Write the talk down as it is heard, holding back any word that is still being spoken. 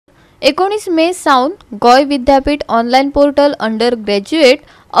19 मे सावन गोय विद्यापीठ online portal under graduate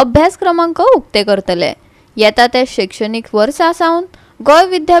अभ्यासक्रमांक उक्ते करतले। येता त्या शैक्षणिक वर्सा सावन गोय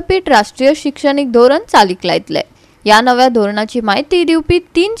विद्यापीठ राष्ट्रीय शैक्षणिक धोरण चालीक लायतले। या नव्या धोरणाची माहिती दिवपी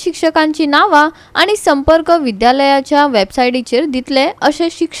 3 शिक्षकांची नावा आणि संपर्क विद्यालयाच्या वेबसाइटीचेर दितले अशे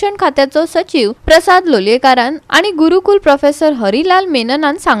शिक्षण खात्याचो सचिव प्रसाद लोलयेकारान आणि गुरुकुल प्रोफेसर हरिलाल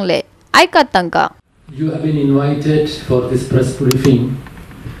मेननान सांगले। ऐकात तांका। You have been invited for this press briefing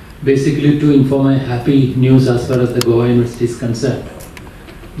basically to inform a happy news as far as the Goa University is concerned.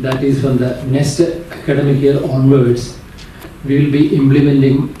 That is, from the next academic year onwards, we will be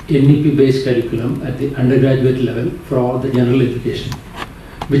implementing NEP based curriculum at the undergraduate level for all the general education,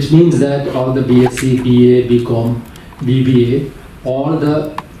 which means that all the BSc, BA, BCom, BBA, all the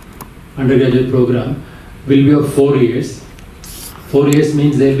undergraduate program will be of 4 years. 4 years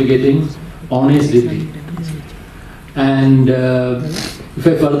means they will be getting honors degree. And if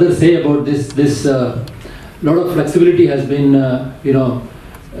I further say about this lot of flexibility has been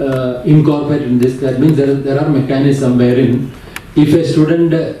incorporated in this. That means there are mechanisms wherein if a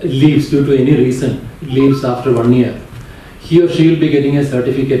student leaves due to any reason, leaves after 1 year, he or she will be getting a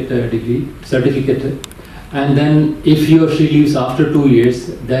certificate, and then if he or she leaves after 2 years,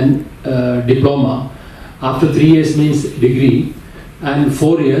 then diploma. After 3 years means degree, and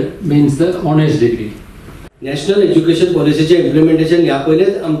 4 year means the honors degree. National education पॉलिसीचे implementation या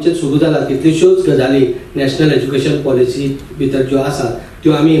पयलेच आमचे सुरू जाला। कितल्योश्योच गजाली national education policy भितर ज्यो आसात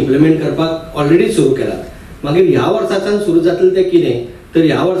त्यो आमी इम्प्लिमेंट करपाक ऑलरेडी सुरू केलात। मागीर ह्या वर्साच्यान सुरू जातले ते कितें तर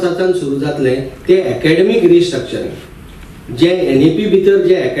ह्या वर्साच्यान सुरू जातले ते एकेडमिक रिस्ट्रक्चरिंग। जे NEP भितर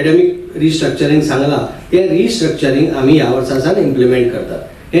जे एकेडमिक रिस्ट्रक्चरिंग सांगला ते रिस्ट्रक्चरिंग आमी ह्या वर्साच्यान इम्प्लिमेंट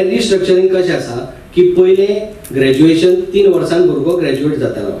करतात। हे रिस्ट्रक्चरिंग कशें आसा की पहिले ग्रॅज्युएशन 3 वर्सांन भुरगो ग्रॅज्युएट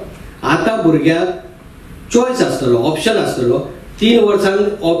जातालो। आता भुरग्याक चॉइस आसतलो, ऑप्शन आसतलो 3 वर्सांन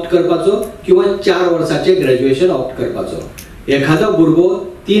ऑप्ट करपाचो किंवा 4 वर्साचे ग्रॅज्युएशन ऑप्ट करपाचो। एखादो भुरगो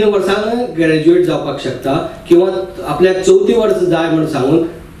 3 वर्सांन ग्रॅज्युएट जावपाक शकता किंवा आपल्याक 4थी वर्स जाय म्हणून सांगून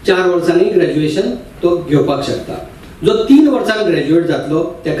 4 वर्सांनी ग्रॅज्युएशन तो घेवपाक शकता। जो 3 वर्सांन ग्रॅज्युएट जातलो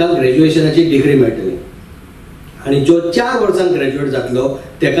तेका ग्रॅज्युएशनाची डिग्री मेळटली आणि जो 4 वर्सांन ग्रॅज्युएट जातलो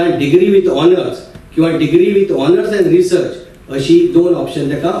तेका डिग्री विथ ऑनर्स किंवा degree with honours end research अशी 2 ऑप्शन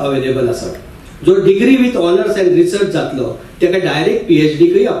तेका अवेलेबल आसात। जो degree with honours end research जातलो तेका डायरेक्ट PhD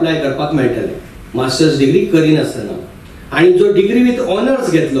कय अप्लाय करपाक मेळटले, मास्टर्स डिग्री करिनासतना। आणि जो डिग्री विथ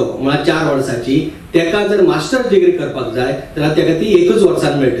ऑनर्स घेतलो म्हणजे 4 वर्साची तेका जर मास्टर्स डिग्री करपाक जाय जाल्यार तेका ती 1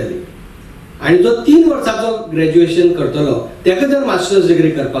 वर्सान मेळटली। आणि जो 3 वर्साचो ग्रॅज्युएशन करतलो तेका जर मास्टर्स डिग्री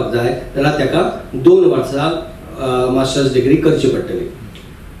करपाक जाय जाल्यार तेका 2 वर्सां मास्टर्स डिग्री करची पडटली।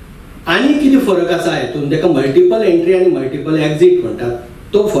 आणि किती फरक आसा हेतून तेका मल्टिपल एंट्री आणि मल्टिपल एक्झिट म्हणतात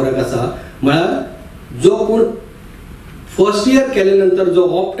तो फरक आसा। म्हळ्यार जो कोण फर्स्ट इयर केल्यानंतर जो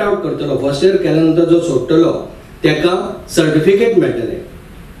ऑप्ट आउट करतलो, फर्स्ट इयर केल्यानंतर जो सोडटलो तेका सर्टिफिकेट मेळटले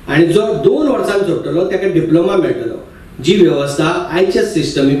आणि जो 2 वर्सांन सोडटलो तेका डिप्लोमा मेळटलो, जी व्यवस्था आयच्या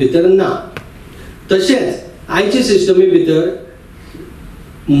सिस्टमी भितर ना। तशेंच आयच्या सिस्टमी भितर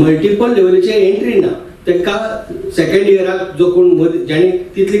मल्टिपल लेवलीचे एंट्री ना। तेका सेकंड इयराक जो कोण ज्याने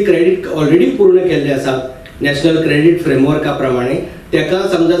तितली क्रेडिट ऑलरेडी पूर्ण केल्ले आसात नॅशनल क्रेडिट फ्रेमवर्का प्रमाणे तेका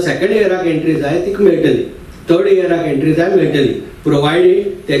समजा सेकंड इयराक एंट्री जाय ती मेळटली, थर्ड इयराक एंट्री जाय मेळटली, प्रोवायडेड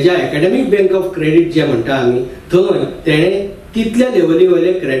तेज्या एकेडमिक बँक ऑफ क्रेडिट जे म्हणटा आमी थंय तेणे तितल्या लेवली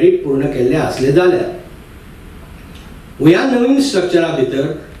वयले क्रेडिट पूर्ण केल्ले असले जाल्यार। ह्या नवीन स्ट्रक्चरा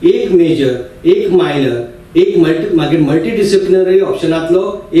भितर एक मेजर, एक मायनर, एक मागीर मल्टीडिसिप्लिनरी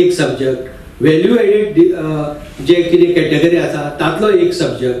ऑप्शनांतलो एक सब्जेक्ट, व्हॅल्यू एडेड जे कितें कॅटेगरी आसा तातलो एक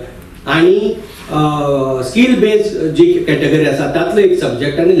सब्जेक्ट आणि स्किल बेस्ड जी कॅटेगरी आसा तातलो एक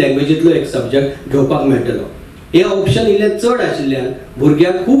सब्जेक्ट आणि लँग्वेजीतलो एक सब्जेक्ट घेवपाक मेळटलो। हे ऑप्शन इल्ले चड आशिल्ल्यान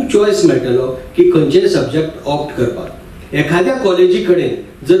भुरग्यांक खूब चॉयस मेळटलो की खंयचे सब्जेक्ट ऑप्ट करपाक। एखाद्या कॉलेजी कडेन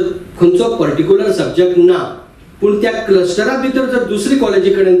जर खंयचो पर्टिक्युलर सब्जेक्ट ना पूण त्या क्लस्टरा भितर जर दुसरी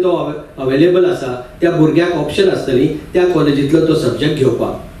कॉलेजी कडेन तो अवेलेबल आसा त्या भुरग्याक ऑप्शन आसतली त्या कॉलेजीतलो तो सब्जेक्ट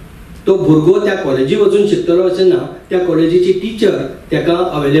घेवपाक। तो भुरगो त्या कॉलेजी वचून शिकतलो अशें ना, त्या कॉलेजीची टीचर तेका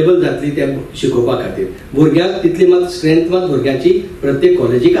अवेलेबल जातली त्या शिकोवपा खातीर। भुरग्याक तितली मात स्ट्रेंथ मात भुरग्याची प्रत्येक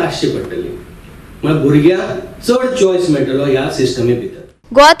कॉलेजीक आसची पडटली, म्हणजे भुरग्याक चड चॉयस मेळटलो ह्या सिस्टमी भितर।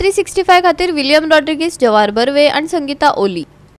 गोवा 365 खातीर विलियम रॉड्रिगीस, जवाहर बर्वे आणि संगीता ओली।